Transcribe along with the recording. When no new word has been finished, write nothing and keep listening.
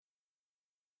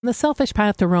The Selfish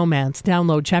Path to Romance.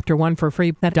 Download Chapter 1 for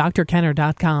free at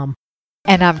drkenner.com.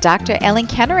 And I'm Dr. Ellen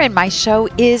Kenner, and my show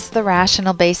is The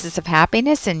Rational Basis of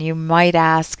Happiness. And you might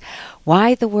ask,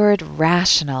 why the word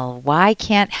rational? Why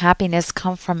can't happiness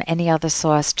come from any other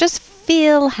source? Just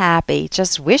feel happy.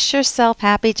 Just wish yourself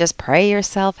happy. Just pray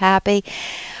yourself happy.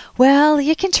 Well,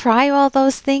 you can try all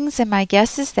those things, and my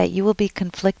guess is that you will be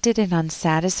conflicted and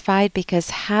unsatisfied because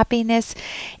happiness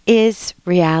is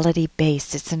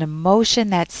reality-based. It's an emotion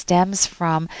that stems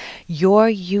from you're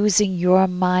using your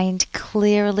mind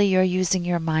clearly, you're using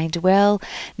your mind well.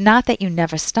 Not that you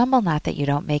never stumble, not that you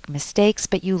don't make mistakes,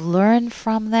 but you learn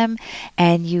from them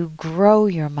and you grow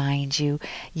your mind.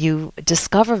 You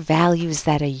discover values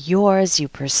that are yours, you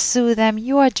pursue them,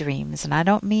 your dreams. And I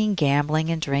don't mean gambling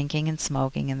and drinking and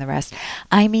smoking and the rest.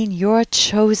 I mean your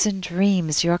chosen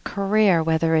dreams, your career,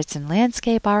 whether it's in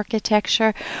landscape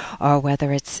architecture or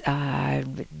whether it's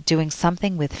doing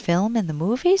something with film in the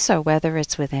movies or whether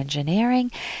it's with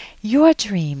engineering. Your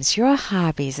dreams, your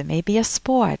hobbies. It may be a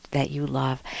sport that you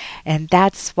love. And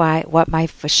that's what my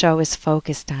show is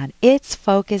focused on. It's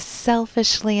focused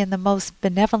selfishly in the most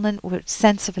benevolent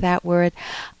sense of that word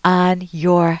on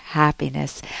your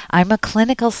happiness. I'm a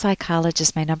clinical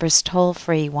psychologist. My number is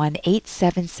toll-free,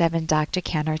 1-877-Dr.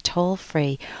 Kenner,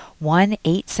 toll-free,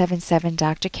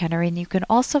 1-877-Dr. And you can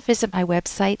also visit my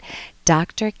website,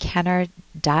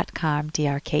 drkenner.com,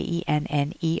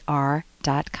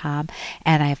 drkenner.com,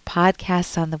 and I have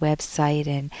podcasts on the website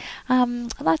and a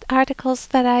lot of articles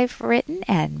that I've written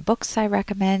and books I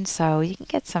recommend, so you can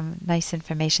get some nice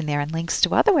information there and links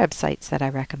to other websites that I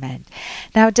recommend.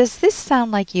 Now, does this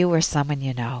sound like you or someone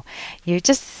you know? You're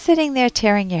just sitting there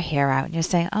tearing your hair out and you're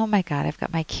saying, oh my God, I've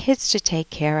got my kids to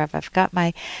take care of, I've got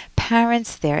my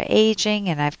parents, they're aging,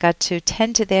 and I've got to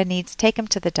tend to their needs, take them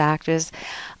to the doctors.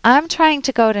 I'm trying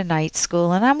to go to night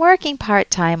school and I'm working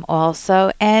part-time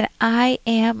also, and I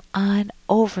am on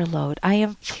overload. I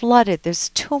am flooded. There's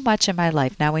too much in my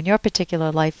life. Now, in your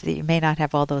particular life, you may not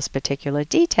have all those particular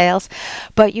details,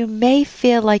 but you may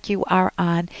feel like you are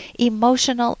on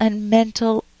emotional and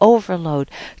mental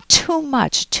overload. Too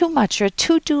much. Your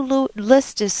to-do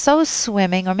list is so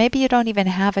swimming, or maybe you don't even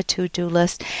have a to-do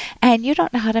list, and you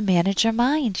don't know how to manage your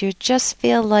mind. You just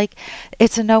feel like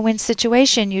it's a no-win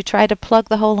situation. You try to plug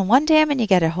the hole in one dam and you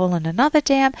get a hole in another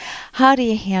dam. How do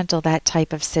you handle that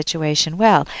type of situation?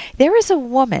 Well, there is a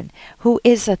woman who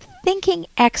is a thinking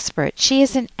expert. She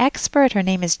is an expert. Her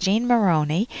name is Jean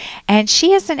Maroney, and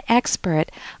she is an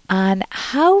expert on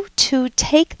how to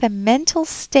take the mental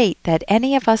state that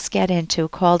any of us get into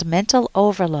called mental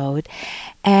overload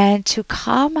and to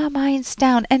calm our minds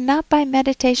down, and not by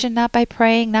meditation, not by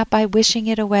praying, not by wishing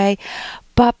it away,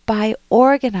 but by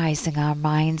organizing our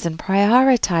minds and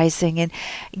prioritizing and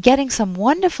getting some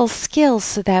wonderful skills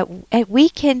so that we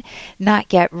can not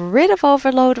get rid of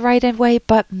overload right away,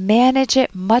 but manage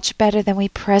it much better than we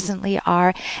presently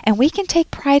are. And we can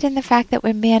take pride in the fact that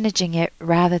we're managing it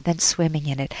rather than swimming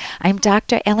in it. I'm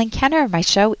Dr. Ellen Kenner. My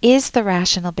show is The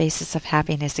Rational Basis of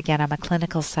Happiness. Again, I'm a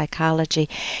clinical psychology.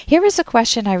 Here is a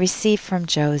question I received from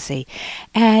Josie.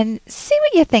 And see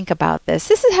what you think about this.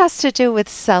 This has to do with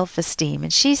self-esteem.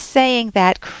 And she's saying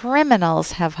that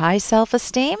criminals have high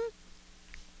self-esteem.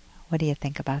 What do you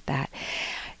think about that?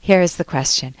 Here is the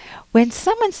question. When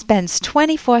someone spends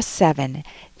 24/7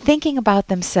 thinking about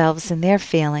themselves and their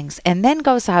feelings and then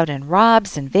goes out and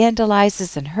robs and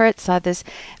vandalizes and hurts others,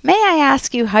 may I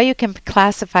ask you how you can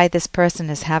classify this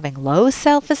person as having low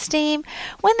self-esteem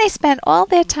when they spend all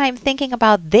their time thinking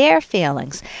about their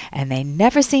feelings and they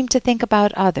never seem to think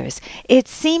about others? It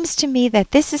seems to me that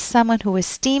this is someone who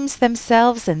esteems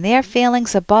themselves and their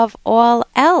feelings above all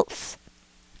else.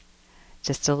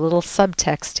 Just a little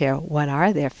subtext here. What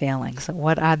are their feelings?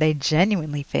 What are they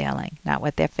genuinely feeling? Not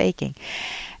what they're faking.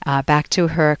 Back to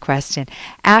her question.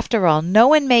 After all, no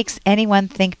one makes anyone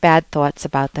think bad thoughts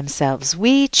about themselves.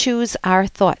 We choose our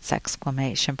thoughts!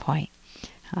 Exclamation point.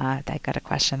 I got to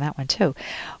question that one too.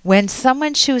 When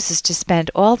someone chooses to spend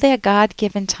all their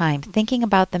God-given time thinking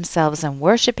about themselves and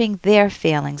worshiping their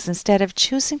feelings instead of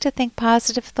choosing to think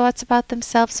positive thoughts about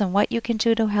themselves and what you can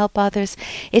do to help others,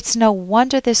 it's no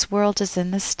wonder this world is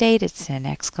in the state it's in!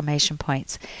 Exclamation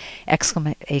point.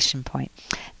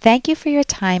 Thank you for your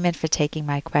time and for taking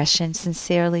my question.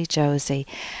 Sincerely, Josie.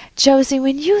 Josie,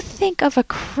 when you think of a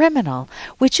criminal,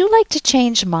 would you like to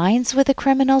change minds with a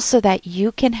criminal so that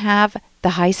you can have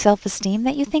the high self-esteem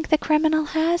that you think the criminal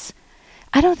has?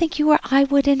 I don't think you or I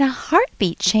would in a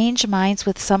heartbeat change minds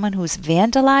with someone who's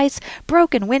vandalized,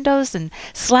 broken windows and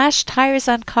slashed tires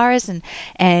on cars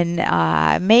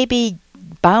and maybe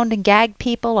bound and gagged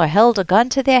people or held a gun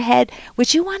to their head?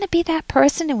 Would you want to be that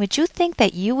person? And would you think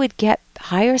that you would get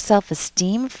higher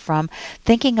self-esteem from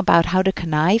thinking about how to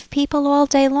connive people all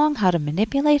day long, how to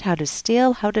manipulate, how to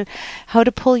steal, how to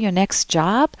pull your next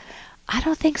job? I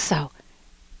don't think so.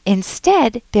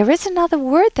 Instead, there is another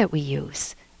word that we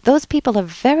use. Those people are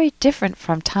very different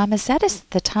from Thomas Edison,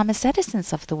 the Thomas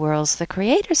Edisons of the world, the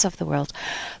creators of the world.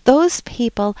 Those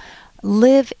people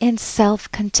live in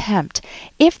self-contempt.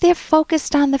 If they're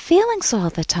focused on the feelings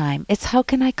all the time, it's how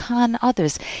can I con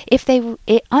others?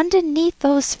 Underneath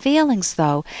those feelings,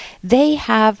 though, they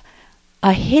have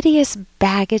a hideous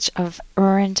baggage of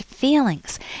earned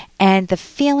feelings. And the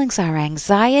feelings are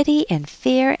anxiety and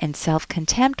fear and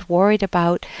self-contempt, worried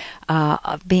about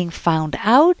being found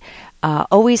out,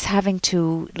 always having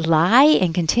to lie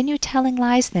and continue telling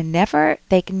lies. They never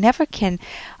can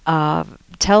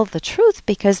tell the truth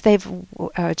because they've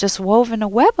just woven a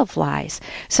web of lies.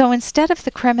 So instead of the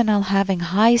criminal having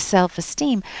high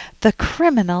self-esteem, the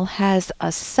criminal has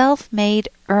a self-made,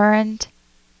 earned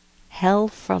hell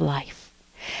for life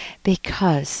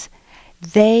because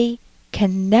they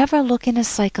can never look in a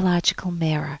psychological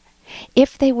mirror.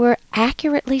 If they were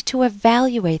accurately to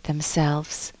evaluate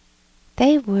themselves,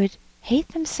 they would hate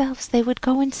themselves. They would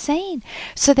go insane.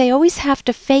 So they always have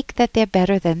to fake that they're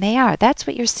better than they are. That's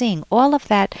what you're seeing. All of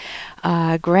that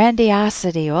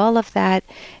grandiosity, all of that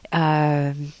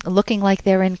looking like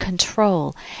they're in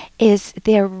control, is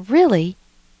they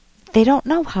don't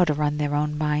know how to run their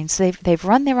own minds. They've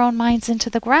run their own minds into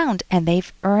the ground, and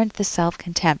they've earned the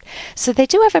self-contempt. So they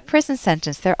do have a prison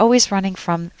sentence. They're always running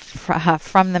from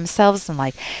themselves in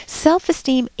life.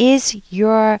 Self-esteem is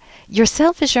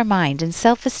yourself is your mind, and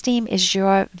self-esteem is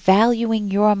your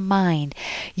valuing your mind.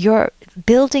 You're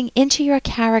building into your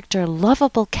character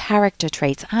lovable character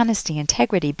traits, honesty,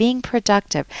 integrity, being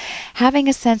productive, having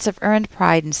a sense of earned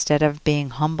pride instead of being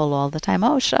humble all the time.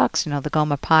 Oh, shucks, the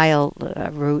Gomer Pyle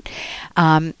route.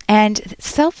 And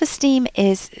self-esteem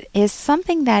is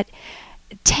something that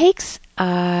takes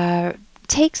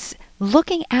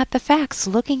looking at the facts,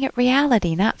 looking at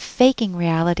reality, not faking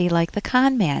reality like the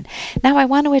con man. Now, I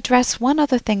want to address one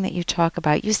other thing that you talk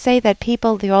about. You say that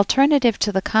the alternative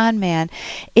to the con man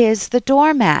is the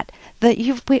doormat.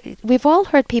 We've all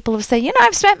heard people who say,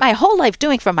 I've spent my whole life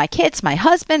doing for my kids, my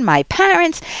husband, my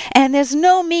parents, and there's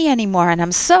no me anymore, and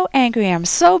I'm so angry, I'm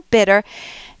so bitter.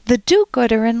 The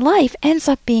do-gooder in life ends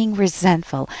up being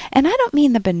resentful. And I don't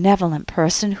mean the benevolent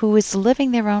person who is living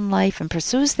their own life and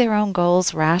pursues their own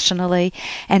goals rationally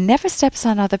and never steps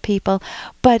on other people,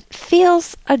 but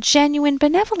feels a genuine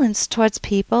benevolence towards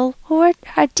people who are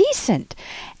decent.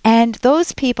 And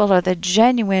those people are the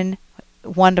genuine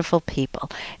wonderful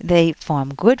people. They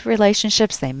form good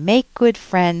relationships, they make good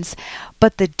friends,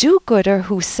 but the do-gooder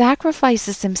who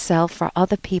sacrifices himself for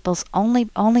other people's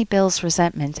only builds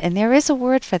resentment. And there is a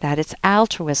word for that. It's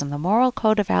altruism. The moral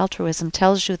code of altruism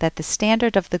tells you that the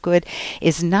standard of the good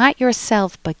is not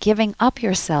yourself, but giving up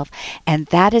yourself. And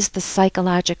that is the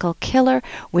psychological killer,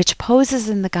 which poses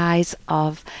in the guise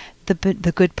of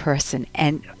the good person.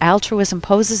 And altruism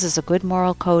poses as a good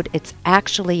moral code. It's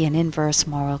actually an inverse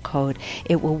moral code.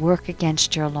 It will work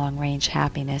against your long-range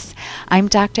happiness. I'm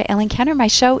Dr. Ellen Kenner. My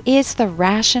show is The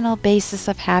Rational Basis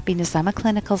of Happiness. I'm a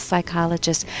clinical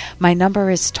psychologist. My number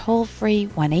is toll-free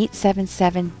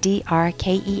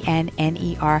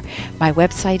 1-877-DRKENNER. My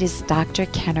website is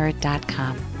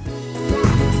drkenner.com.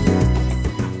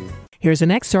 Here's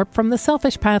an excerpt from The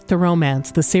Selfish Path to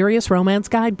Romance, the Serious Romance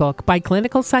Guidebook by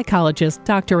clinical psychologist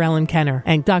Dr. Ellen Kenner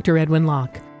and Dr. Edwin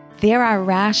Locke. There are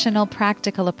rational,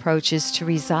 practical approaches to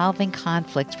resolving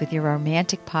conflict with your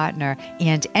romantic partner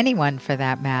and anyone for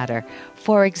that matter.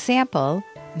 For example,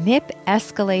 nip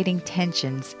escalating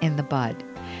tensions in the bud.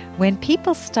 When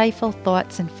people stifle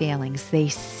thoughts and feelings, they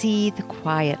seethe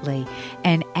quietly,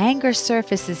 and anger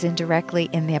surfaces indirectly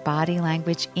in their body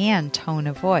language and tone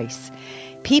of voice.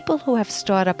 People who have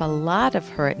stored up a lot of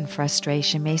hurt and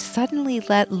frustration may suddenly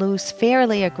let loose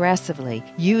fairly aggressively,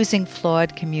 using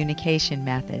flawed communication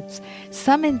methods.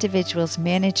 Some individuals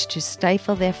manage to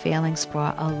stifle their feelings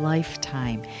for a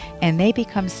lifetime, and they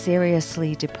become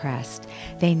seriously depressed.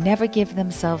 They never give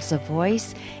themselves a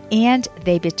voice, and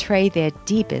they betray their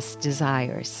deepest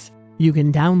desires. You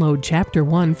can download Chapter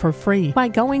 1 for free by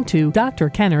going to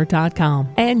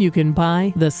drkenner.com. And you can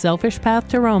buy The Selfish Path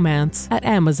to Romance at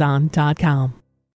amazon.com.